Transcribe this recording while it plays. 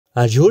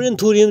Are your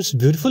Anthurium's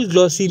beautiful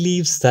glossy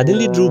leaves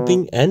suddenly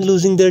drooping and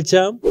losing their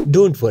charm?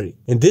 Don't worry.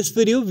 In this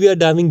video, we are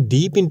diving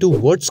deep into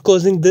what's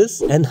causing this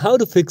and how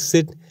to fix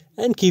it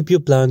and keep your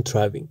plant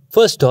thriving.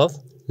 First off,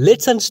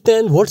 let's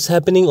understand what's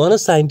happening on a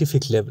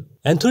scientific level.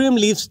 Anthurium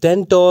leaves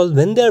stand tall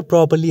when they are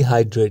properly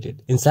hydrated.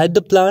 Inside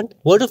the plant,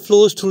 water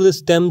flows through the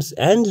stems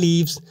and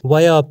leaves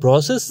via a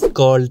process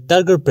called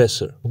turgor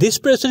pressure. This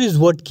pressure is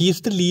what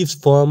keeps the leaves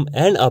firm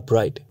and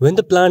upright. When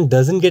the plant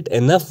doesn't get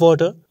enough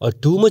water or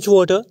too much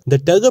water, the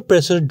turgor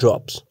pressure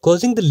drops,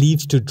 causing the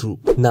leaves to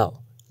droop.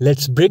 Now,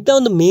 let's break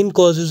down the main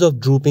causes of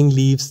drooping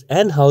leaves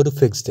and how to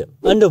fix them.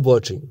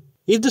 Underwatering.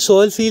 If the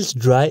soil feels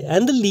dry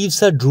and the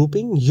leaves are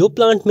drooping, your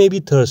plant may be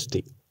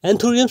thirsty.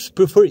 Anthuriums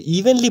prefer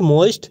evenly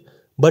moist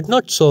but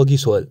not soggy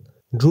soil.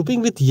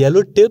 Drooping with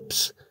yellow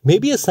tips may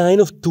be a sign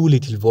of too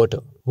little water.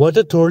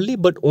 Water thoroughly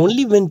but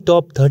only when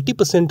top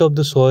 30% of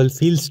the soil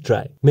feels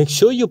dry. Make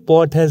sure your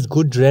pot has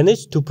good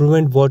drainage to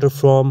prevent water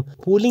from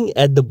pooling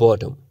at the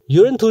bottom.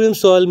 Your Anthurium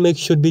soil mix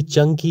should be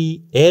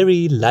chunky,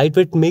 airy,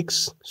 lightweight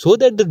mix so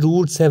that the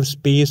roots have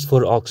space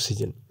for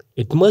oxygen.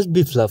 It must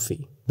be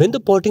fluffy. When the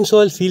potting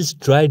soil feels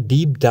dry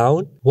deep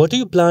down, water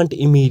your plant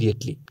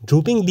immediately.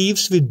 Drooping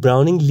leaves with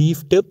browning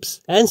leaf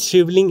tips and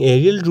shrivelling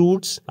aerial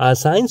roots are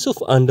signs of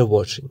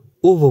underwatering.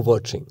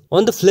 Overwatering.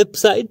 On the flip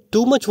side,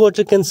 too much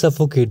water can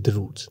suffocate the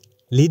roots,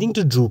 leading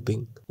to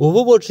drooping.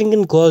 Overwatering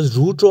can cause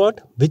root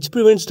rot, which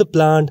prevents the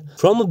plant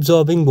from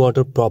absorbing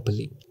water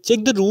properly.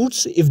 Check the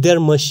roots if they are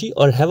mushy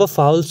or have a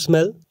foul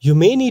smell. You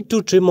may need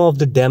to trim off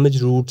the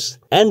damaged roots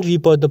and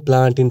repot the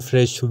plant in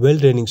fresh,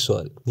 well-draining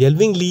soil.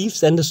 Yellowing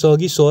leaves and the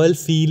soggy soil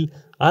feel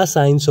are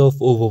signs of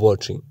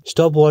overwatering.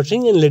 Stop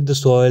watering and let the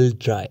soil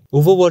dry.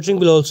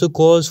 Overwatering will also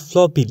cause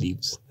floppy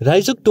leaves.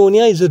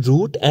 Rhizoctonia is a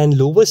root and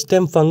lower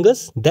stem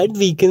fungus that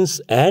weakens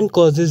and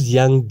causes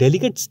young,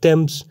 delicate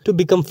stems to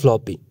become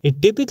floppy.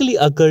 It typically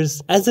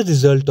occurs as a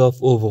result of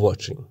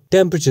overwatering.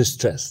 Temperature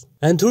stress.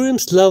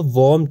 Anthuriums love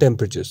warm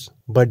temperatures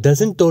but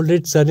doesn't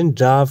tolerate sudden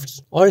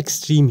drafts or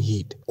extreme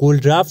heat.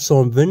 Cold drafts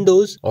from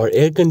windows or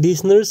air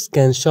conditioners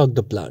can shock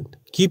the plant.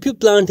 Keep your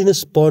plant in a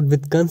spot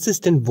with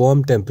consistent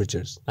warm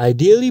temperatures,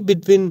 ideally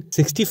between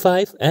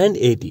 65 and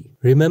 80.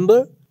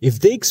 Remember, if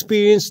they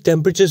experience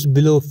temperatures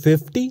below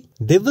 50,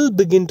 they will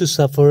begin to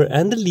suffer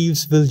and the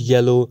leaves will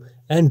yellow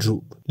and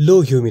droop.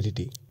 Low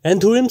humidity.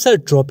 Anthuriums are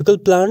tropical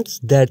plants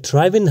that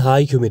thrive in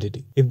high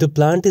humidity. If the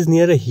plant is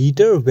near a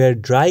heater where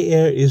dry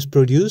air is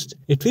produced,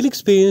 it will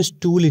experience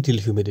too little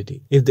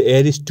humidity. If the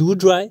air is too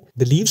dry,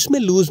 the leaves may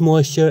lose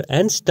moisture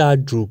and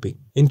start drooping.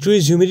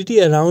 Increase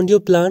humidity around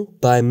your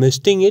plant by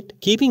misting it,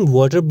 keeping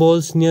water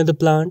balls near the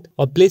plant,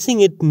 or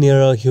placing it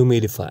near a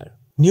humidifier.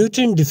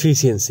 Nutrient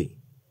deficiency.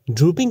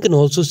 Drooping can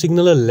also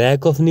signal a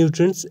lack of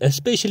nutrients,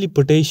 especially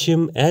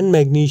potassium and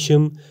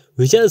magnesium,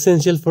 which are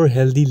essential for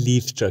healthy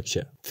leaf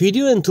structure. Feed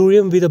your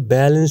Anthurium with a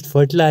balanced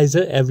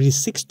fertilizer every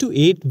 6 to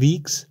 8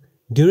 weeks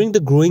during the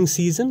growing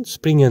season,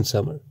 spring and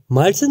summer.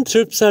 Mites and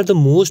thrips are the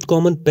most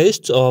common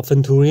pests of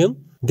Anthurium.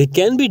 They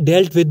can be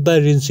dealt with by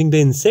rinsing the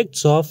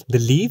insects off the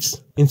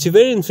leaves. In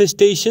severe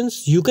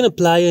infestations, you can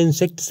apply an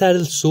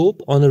insecticidal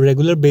soap on a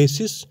regular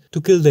basis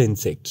to kill the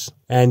insects.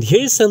 And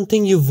here's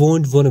something you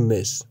won't want to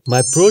miss.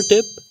 My pro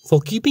tip for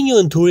keeping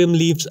your Anthurium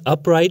leaves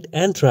upright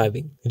and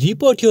thriving.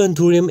 Repot your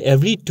Anthurium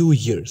every 2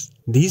 years.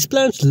 These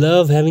plants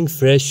love having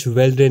fresh,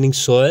 well-draining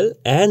soil,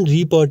 and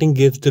repotting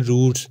gives the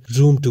roots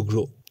room to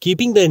grow,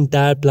 keeping the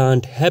entire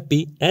plant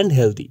happy and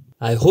healthy.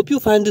 I hope you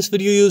find this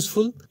video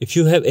useful. If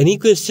you have any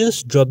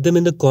questions, drop them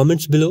in the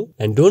comments below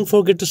and don't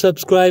forget to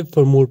subscribe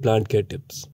for more plant care tips.